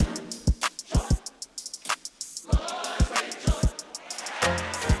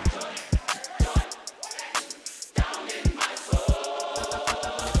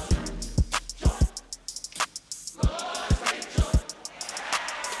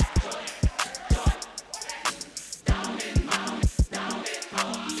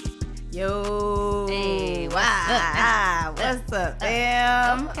What's up,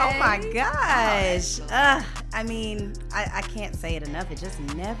 fam? Okay. Oh my gosh. I mean, I can't say it enough. It just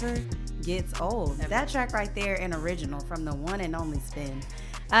never gets old. Never. That track right there, an original from the one and only Spin.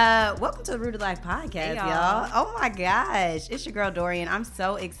 Welcome to the Rooted Life Podcast, Hey, y'all. Oh my gosh. It's your girl, Dorian. I'm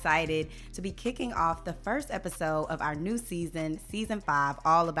so excited to be kicking off the first episode of our new season, Season 5,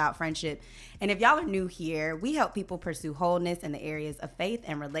 all about friendship. And if y'all are new here, we help people pursue wholeness in the areas of faith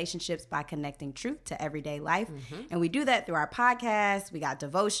and relationships by connecting truth to everyday life. Mm-hmm. And we do that through our podcast. We got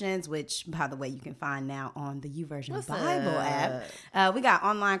devotions, which, by the way, you can find now on the YouVersion Bible app. We got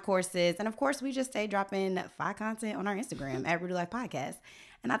online courses. And, of course, we just stay dropping fire content on our Instagram at Rooted Life Podcast.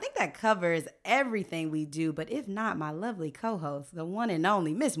 And I think that covers everything we do. But if not, my lovely co-host, the one and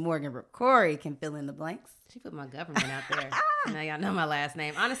only Miss Morgan Corey, can fill in the blanks. She put my government out there. Now y'all know my last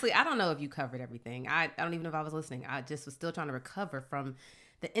name. Honestly, I don't know if you covered everything. I don't even know if I was listening. I just was still trying to recover from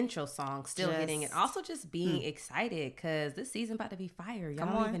the intro song, still hitting it. Also just being excited because this season about to be fire. Y'all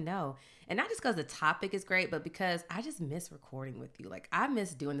don't even know. And not just because the topic is great, but because I just miss recording with you. Like, I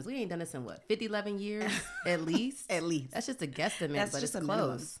miss doing this. We ain't done this in, 11 years at least? At least. That's just a guesstimate, That's but just it's a close.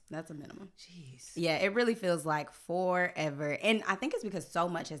 minimum. That's a minimum. Jeez. Yeah, it really feels like forever. And I think it's because so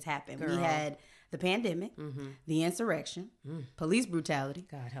much has happened. Girl. We had the pandemic, the insurrection, police brutality.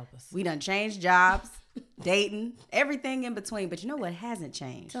 God help us. We done changed jobs, dating, everything in between. But you know what hasn't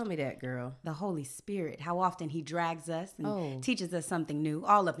changed? Tell me that, girl. The Holy Spirit. How often he drags us and teaches us something new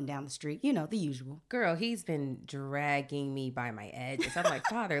all up and down the street. You know, the usual. Girl, he's been dragging me by my edges. I'm like,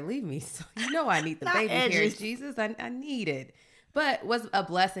 Father, leave me. So, you know I need the Not baby edges. hairs, Jesus. I need it. But what's a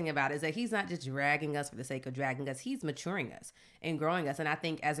blessing about it is that he's not just dragging us for the sake of dragging us. He's maturing us and growing us. And I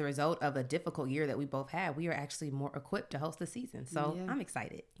think as a result of a difficult year that we both had, we are actually more equipped to host the season. So I'm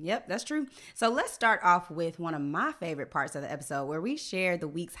excited. Yep, that's true. So let's start off with one of my favorite parts of the episode where we share the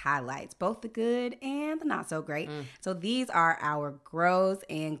week's highlights, both the good and the not so great. So these are our grows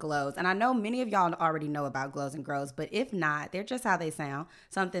and glows. And I know many of y'all already know about glows and grows, but if not, they're just how they sound.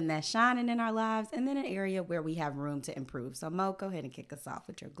 Something that's shining in our lives and then an area where we have room to improve. So Mo, go ahead and kick us off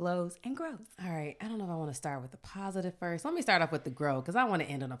with your glows and grows. All right. I don't know if I want to start with the positive first. Let me start off with the grow because I want to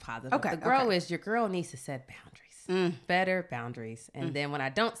end on a positive. Okay. The grow is your girl needs to set boundaries, better boundaries. And then when I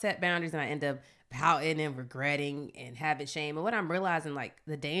don't set boundaries and I end up pouting and regretting and having shame. And what I'm realizing, like,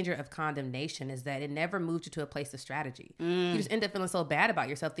 the danger of condemnation is that it never moves you to a place of strategy. You just end up feeling so bad about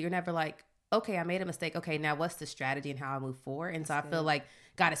yourself that you're never like, okay, I made a mistake. Okay, now what's the strategy and how I move forward? And so I feel like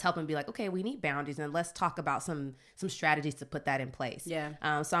God is helping be like, okay, we need boundaries and let's talk about some strategies to put that in place.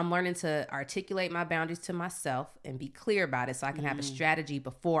 Yeah. So I'm learning to articulate my boundaries to myself and be clear about it so I can have a strategy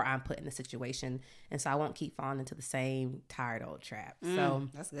before I'm put in the situation. And so I won't keep falling into the same tired old trap. So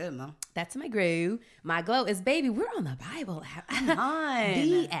That's good, Mo. that's my grow. My glow is, baby, we're on the Bible app.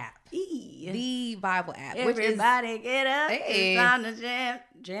 The app. The Bible app. Everybody get up. Hey. It's time to jam.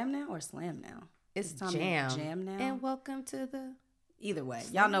 Jam now or slam now? It's time jam. to jam now. And welcome to the Either way,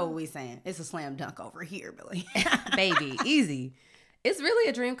 y'all know what we saying. It's a slam dunk over here, Billy. baby. Easy. It's really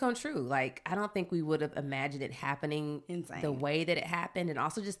a dream come true. Like, I don't think we would have imagined it happening the way that it happened. And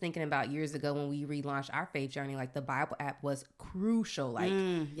also just thinking about years ago when we relaunched our faith journey, like the Bible app was crucial. Like,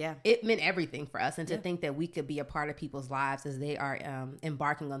 it meant everything for us. And to think that we could be a part of people's lives as they are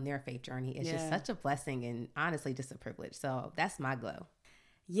embarking on their faith journey is just such a blessing and honestly just a privilege. So that's my glow.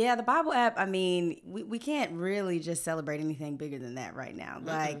 Yeah, the Bible app, I mean, we can't really just celebrate anything bigger than that right now.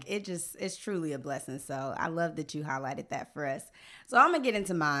 Like, it's truly a blessing. So I love that you highlighted that for us. So I'm going to get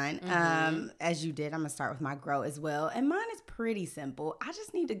into mine. As you did, I'm going to start with my grow as well. And mine is pretty simple. I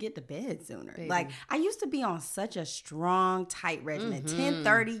just need to get to bed sooner. Baby. Like, I used to be on such a strong, tight regimen.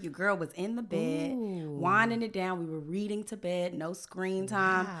 10:30, your girl was in the bed, winding it down. We were reading to bed, no screen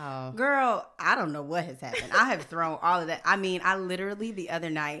time. Wow. Girl, I don't know what has happened. I have thrown all of that. I mean, I literally the other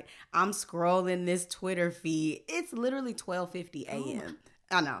night, I'm scrolling this Twitter feed. It's literally 12:50 a.m.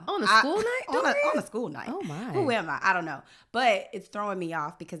 I know. On a school night? On a school night. Oh, my. Who am I? I don't know. But it's throwing me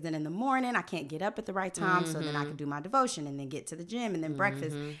off because then in the morning, I can't get up at the right time. So then I can do my devotion and then get to the gym and then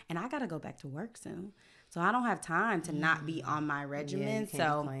breakfast. And I got to go back to work soon. So I don't have time to not be on my regimen.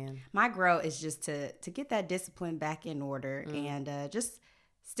 So my grow is just to get that discipline back in order and just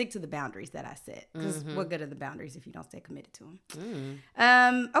stick to the boundaries that I set. Because what good are the boundaries if you don't stay committed to them?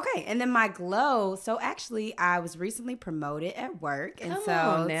 Okay, and then my glow. So actually, I was recently promoted at work. And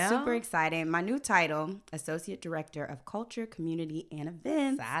super exciting. My new title, Associate Director of Culture, Community, and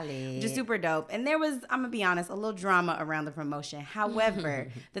Events. Solid. Which is super dope. And there was, I'm going to be honest, a little drama around the promotion. However,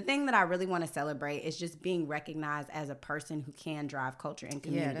 the thing that I really want to celebrate is just being recognized as a person who can drive culture and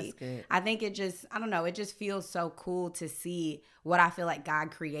community. Yeah, that's good. I think it just, I don't know, it just feels so cool to see what I feel like God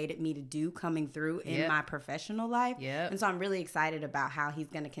created me to do coming through in my professional life. And so I'm really excited about how he's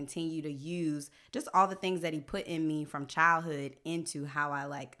going to continue to use just all the things that he put in me from childhood into how I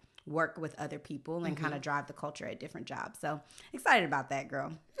like work with other people and kind of drive the culture at different jobs. So excited about that,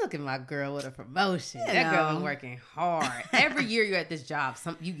 girl. Look at my girl with a promotion. That girl been working hard. Every year you're at this job,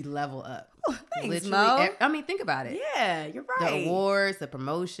 you level up. Oh, thanks, Mo. I mean, think about it. Yeah, you're right. The awards, the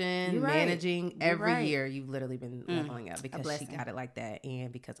promotion, managing, every year you've literally been leveling up because she got it like that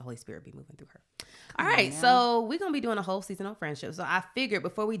and because the Holy Spirit be moving through her. All right, so we're going to be doing a whole season on friendship. So I figured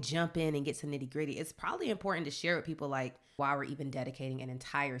before we jump in and get to nitty gritty, it's probably important to share with people like why we're even dedicating an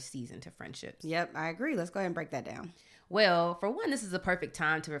entire season to friendships. Yep, I agree. Let's go ahead and break that down. Well, for one, this is a perfect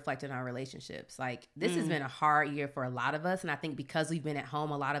time to reflect on our relationships. Like, this has been a hard year for a lot of us. And I think because we've been at home,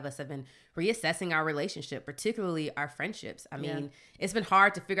 a lot of us have been reassessing our relationship, particularly our friendships. I mean, it's been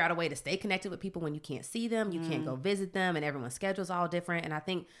hard to figure out a way to stay connected with people when you can't see them, you can't go visit them, and everyone's schedule's all different. And I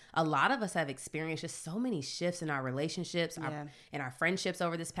think a lot of us have experienced just so many shifts in our relationships and our friendships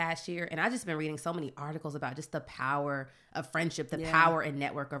over this past year. And I've just been reading so many articles about just the power of friendship, the power and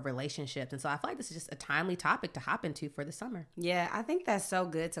network of relationships. And so I feel like this is just a timely topic to hop into for the summer. Yeah, I think that's so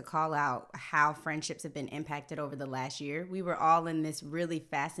good to call out how friendships have been impacted over the last year. We were all in this really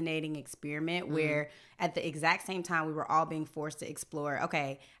fascinating experiment where at the exact same time we were all being forced to explore,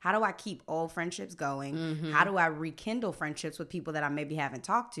 okay, how do I keep old friendships going? How do I rekindle friendships with people that I maybe haven't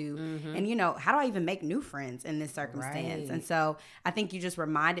talked to? And, you know, how do I even make new friends in this circumstance? And so I think you just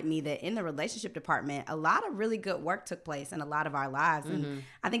reminded me that in the relationship department, a lot of really good work took place in a lot of our lives. And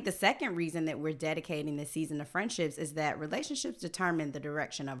I think the second reason that we're dedicating this season to friendships is that relationships determine the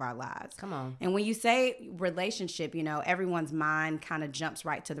direction of our lives. Come on. And when you say relationship, you know, everyone's mind kind of jumps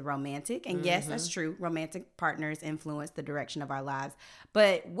right to the romantic. And yes, that's true. Romantic partners influence the direction of our lives.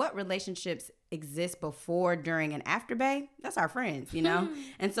 But what relationships exist before, during, and after bae? That's our friends, you know?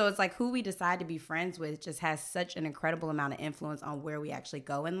 And so it's like who we decide to be friends with just has such an incredible amount of influence on where we actually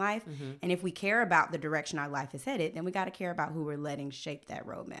go in life. And if we care about the direction our life is headed, then we got to care about who we're letting shape that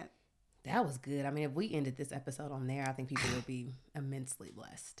roadmap. That was good. I mean, if we ended this episode on there, I think people would be immensely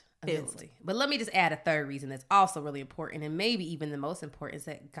blessed. Immensely. But let me just add a third reason that's also really important, and maybe even the most important, is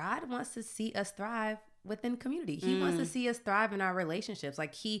that God wants to see us thrive within community. He wants to see us thrive in our relationships.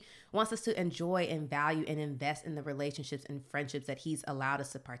 Like, he wants us to enjoy and value and invest in the relationships and friendships that he's allowed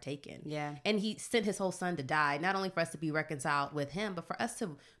us to partake in. Yeah. And he sent his whole son to die, not only for us to be reconciled with him, but for us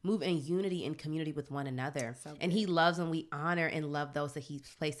to move in unity and community with one another. So and he loves when we honor and love those that he's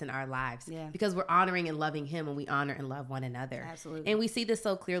placed in our lives. Yeah. Because we're honoring and loving him when we honor and love one another. Absolutely. And we see this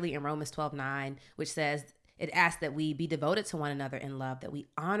so clearly in Romans 12:9, which says, it asks that we be devoted to one another in love, that we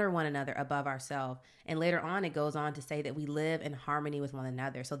honor one another above ourselves. And later on, it goes on to say that we live in harmony with one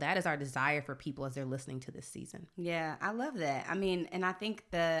another. So that is our desire for people as they're listening to this season. Yeah, I love that. I mean, and I think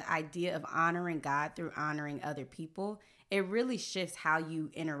the idea of honoring God through honoring other people, it really shifts how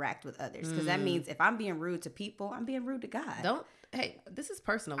you interact with others. Because that means if I'm being rude to people, I'm being rude to God. Hey, this is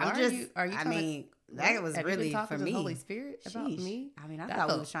personal. Are you I mean, that was really for me. To the Holy Spirit about me. I mean, I thought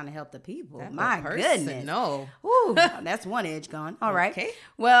we was trying to help the people. My goodness. No. Ooh, that's one edge gone. All right. Okay.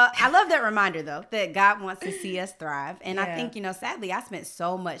 Well, I love that reminder, though, that God wants to see us thrive. And I think, you know, sadly, I spent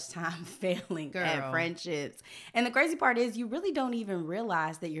so much time failing at friendships. And the crazy part is you really don't even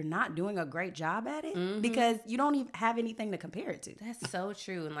realize that you're not doing a great job at it because you don't even have anything to compare it to. That's so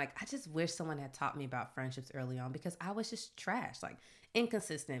true. And like, I just wish someone had taught me about friendships early on because I was just trash. Like,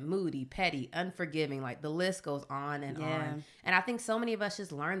 inconsistent, moody, petty, unforgiving, like the list goes on and on. And I think so many of us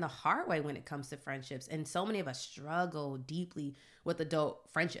just learn the hard way when it comes to friendships, and so many of us struggle deeply with adult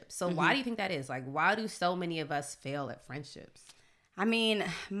friendships. So why do you think that is? Like, why do so many of us fail at friendships? I mean,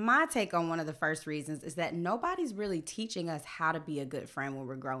 my take on one of the first reasons is that nobody's really teaching us how to be a good friend when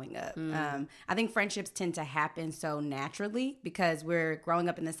we're growing up. I think friendships tend to happen so naturally because we're growing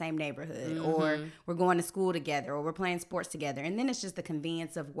up in the same neighborhood or we're going to school together or we're playing sports together. And then it's just the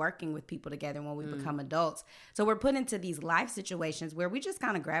convenience of working with people together when we become adults. So we're put into these life situations where we just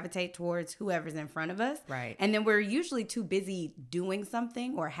kind of gravitate towards whoever's in front of us. Right. And then we're usually too busy doing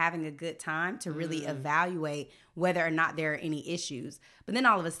something or having a good time to really evaluate whether or not there are any issues. But then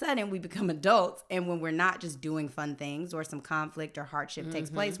all of a sudden we become adults, and when we're not just doing fun things or some conflict or hardship takes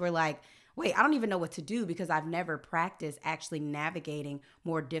place, we're like, wait, I don't even know what to do because I've never practiced actually navigating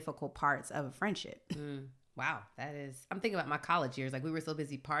more difficult parts of a friendship. Wow, that is... I'm thinking about my college years. Like, we were so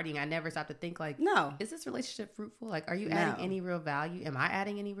busy partying, I never stopped to think, like, no, is this relationship fruitful? Like, are you adding any real value? Am I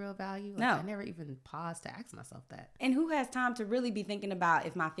adding any real value? Like, no. I never even paused to ask myself that. And who has time to really be thinking about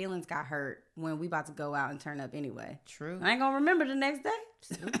if my feelings got hurt when we about to go out and turn up anyway? True. I ain't gonna remember the next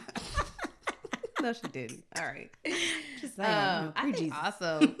day. No, she didn't. All right. Just saying. I think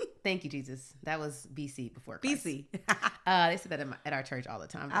also, thank you, Jesus. That was BC before Christ. BC. They said that at our church all the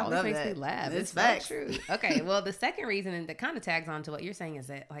time. It I always love makes that. me laugh. It's so facts. true. Okay, well, the second reason, and that kind of tags on to what you're saying, is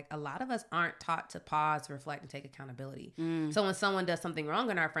that like a lot of us aren't taught to pause, reflect, and take accountability. So when someone does something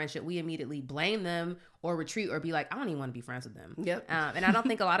wrong in our friendship, we immediately blame them or retreat or be like, I don't even want to be friends with them. Yep. And I don't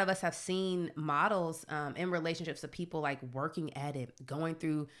think a lot of us have seen models in relationships of people like working at it,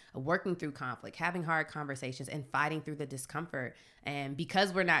 working through conflict, having hard conversations, and fighting through the discomfort. And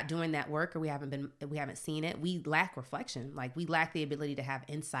because we're not doing that work, or we haven't seen it, we lack reflection. Like we lack the ability to have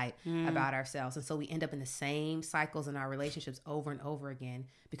insight about ourselves. And so we end up in the same cycles in our relationships over and over again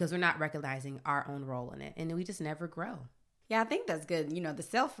because we're not recognizing our own role in it. And we just never grow. Yeah, I think that's good. The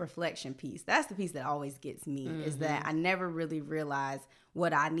self-reflection piece, that's the piece that always gets me, is that I never really realize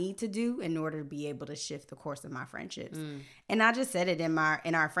what I need to do in order to be able to shift the course of my friendships. And I just said it in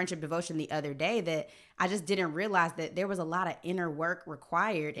our friendship devotion the other day that I just didn't realize that there was a lot of inner work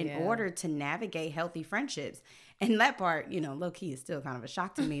required in order to navigate healthy friendships. And that part, low key is still kind of a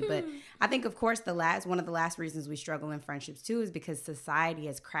shock to me. But I think, of course, one of the last reasons we struggle in friendships, too, is because society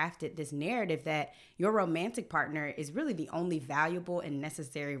has crafted this narrative that your romantic partner is really the only valuable and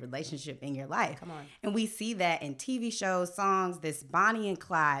necessary relationship in your life. Come on. And we see that in TV shows, songs, this Bonnie and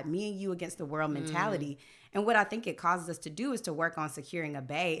Clyde, me and you against the world mentality. And what I think it causes us to do is to work on securing a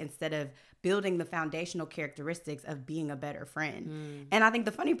bae instead of building the foundational characteristics of being a better friend. And I think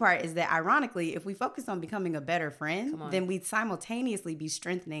the funny part is that, ironically, if we focus on becoming a better friend, then we'd simultaneously be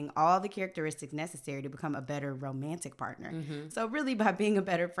strengthening all the characteristics necessary to become a better romantic partner. So really, by being a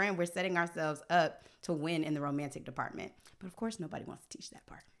better friend, we're setting ourselves up to win in the romantic department. But of course, nobody wants to teach that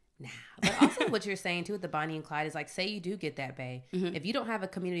part. Nah. But also what you're saying too with the Bonnie and Clyde is like, say you do get that bae. If you don't have a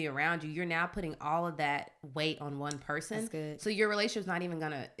community around you, you're now putting all of that weight on one person. That's good. So your relationship's not even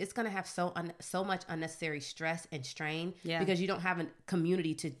it's gonna have so much unnecessary stress and strain because you don't have a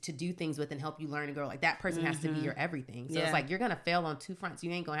community to do things with and help you learn and grow. Like that person has to be your everything. So it's like you're gonna fail on two fronts.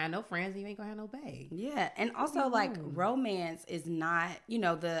 You ain't gonna have no friends and you ain't gonna have no bae. Yeah. And also like romance is not,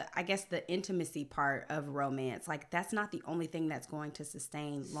 the intimacy part of romance. Like that's not the only thing that's going to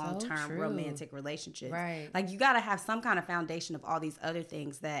sustain long-term romantic relationships. Right. Like you got to have some kind of foundation of all these other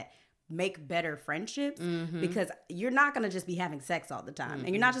things that make better friendships because you're not going to just be having sex all the time and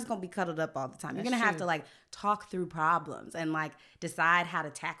you're not just going to be cuddled up all the time. You're going to have to like talk through problems and like decide how to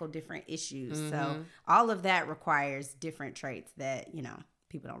tackle different issues. So all of that requires different traits that,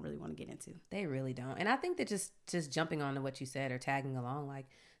 people don't really want to get into. They really don't. And I think that just jumping on to what you said or tagging along, like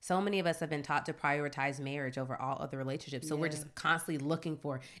so many of us have been taught to prioritize marriage over all other relationships. So we're just constantly looking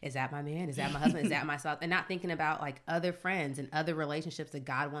for, is that my man? Is that my husband? Is that my spouse? And not thinking about like other friends and other relationships that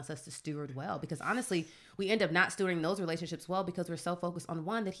God wants us to steward well. Because honestly, we end up not stewarding those relationships well because we're so focused on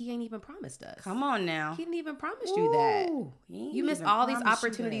one that he ain't even promised us. Come on now. He didn't even promise you that. You miss all these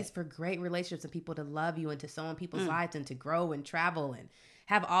opportunities for great relationships and people to love you and to sow in people's lives and to grow and travel and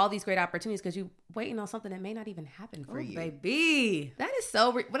have all these great opportunities because you're waiting on something that may not even happen for you. Baby. That is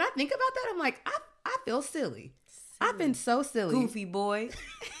so... when I think about that, I'm like, I feel silly. I've been so silly. Goofy boy.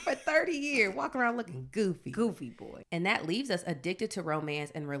 For 30 years, walking around looking goofy. Goofy boy. And that leaves us addicted to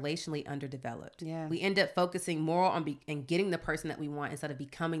romance and relationally underdeveloped. Yeah. We end up focusing more on and getting the person that we want instead of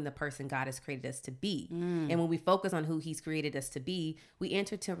becoming the person God has created us to be. And when we focus on who he's created us to be, we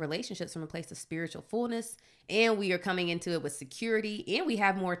enter into relationships from a place of spiritual fullness, and we are coming into it with security, and we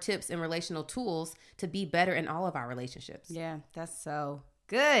have more tips and relational tools to be better in all of our relationships. Yeah, that's so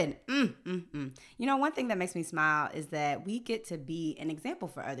good. One thing that makes me smile is that we get to be an example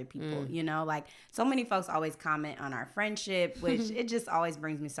for other people. Like so many folks always comment on our friendship, which it just always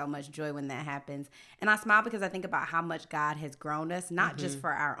brings me so much joy when that happens. And I smile because I think about how much God has grown us, not just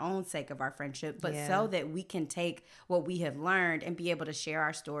for our own sake of our friendship, but so that we can take what we have learned and be able to share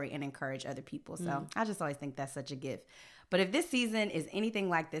our story and encourage other people. So I just always think that's such a gift. But if this season is anything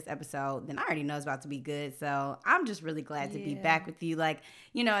like this episode, then I already know it's about to be good. So I'm just really glad to be back with you. Like,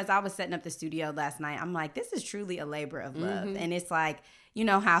 as I was setting up the studio last night, I'm like, this is truly a labor of love. And it's like,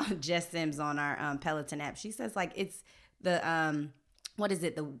 how Jess Sims on our Peloton app, she says like it's the what is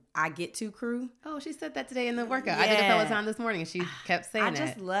it? The I Get To crew. Oh, she said that today in the workout. I did a Peloton this morning and she kept saying that. I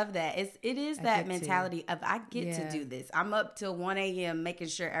just love that. It is that mentality of I get to do this. I'm up till 1 a.m. making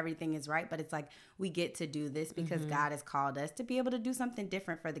sure everything is right, but it's like we get to do this because God has called us to be able to do something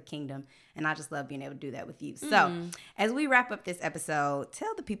different for the kingdom. And I just love being able to do that with you. So as we wrap up this episode,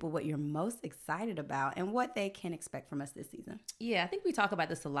 tell the people what you're most excited about and what they can expect from us this season. Yeah, I think we talk about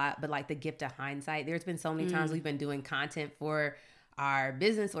this a lot, but like the gift of hindsight. There's been so many times we've been doing content for our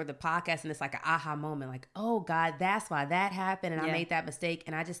business or the podcast, and it's like an aha moment, like, oh God, that's why that happened, and I made that mistake.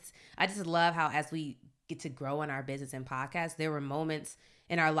 And I just love how as we get to grow in our business and podcast, there were moments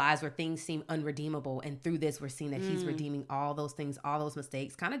in our lives where things seem unredeemable, and through this we're seeing that he's redeeming all those things, all those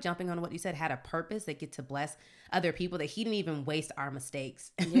mistakes, kind of jumping on what you said, had a purpose that get to bless other people, that he didn't even waste our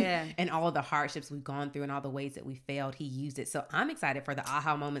mistakes and all of the hardships we've gone through and all the ways that we failed. He used it. So I'm excited for the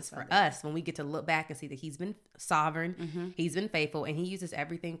aha moments for us when we get to look back and see that he's been sovereign, he's been faithful, and he uses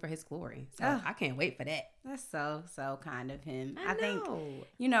everything for his glory. So I can't wait for that. That's so kind of him. I think,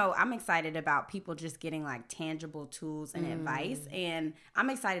 I'm excited about people just getting like tangible tools and advice, and I'm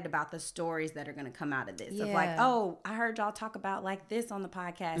excited about the stories that are going to come out of this. Of like, oh, I heard y'all talk about like this on the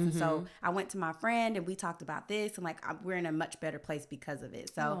podcast, and so I went to my friend and we talked about this, and like we're in a much better place because of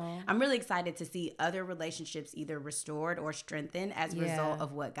it. So I'm really excited to see other relationships either restored or strengthened as a result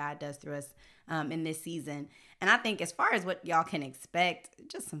of what God does through us in this season. And I think as far as what y'all can expect,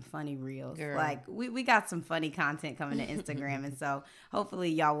 just some funny reels. Girl. Like we got some funny content coming to Instagram, and so hopefully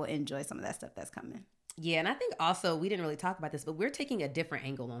y'all will enjoy some of that stuff that's coming. Yeah, and I think also, we didn't really talk about this, but we're taking a different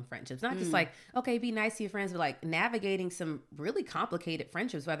angle on friendships. Not just like, okay, be nice to your friends, but like navigating some really complicated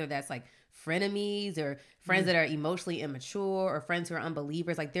friendships, whether that's like frenemies or friends that are emotionally immature or friends who are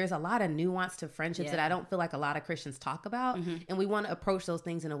unbelievers. Like there's a lot of nuance to friendships that I don't feel like a lot of Christians talk about. And we want to approach those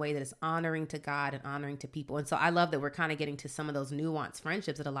things in a way that is honoring to God and honoring to people. And so I love that we're kind of getting to some of those nuanced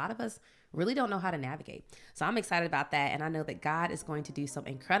friendships that a lot of us really don't know how to navigate. So I'm excited about that. And I know that God is going to do some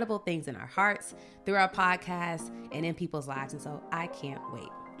incredible things in our hearts, through our podcast, and in people's lives. And so I can't wait.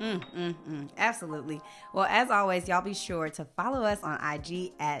 Absolutely. Well, as always, y'all be sure to follow us on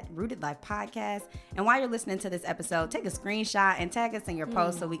IG at Rooted Life Podcast. And while you're listening to this episode, take a screenshot and tag us in your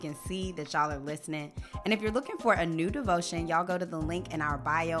post so we can see that y'all are listening. And if you're looking for a new devotion, y'all go to the link in our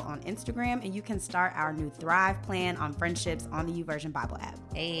bio on Instagram, and you can start our new Thrive plan on friendships on the YouVersion Bible app.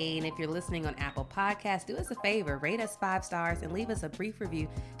 Hey, and if you're listening on Apple Podcasts, do us a favor, rate us 5 stars and leave us a brief review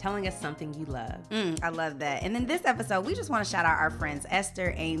telling us something you love. I love that. And then this episode, we just want to shout out our friends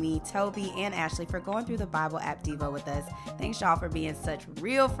Esther, Amy, Toby, and Ashley for going through the Bible app Devo with us. Thanks y'all for being such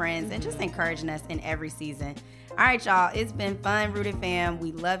real friends and just encouraging us in every season. All right, y'all, it's been fun, Rooted fam.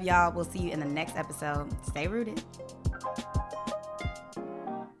 We love y'all. We'll see you in the next episode. Stay rooted.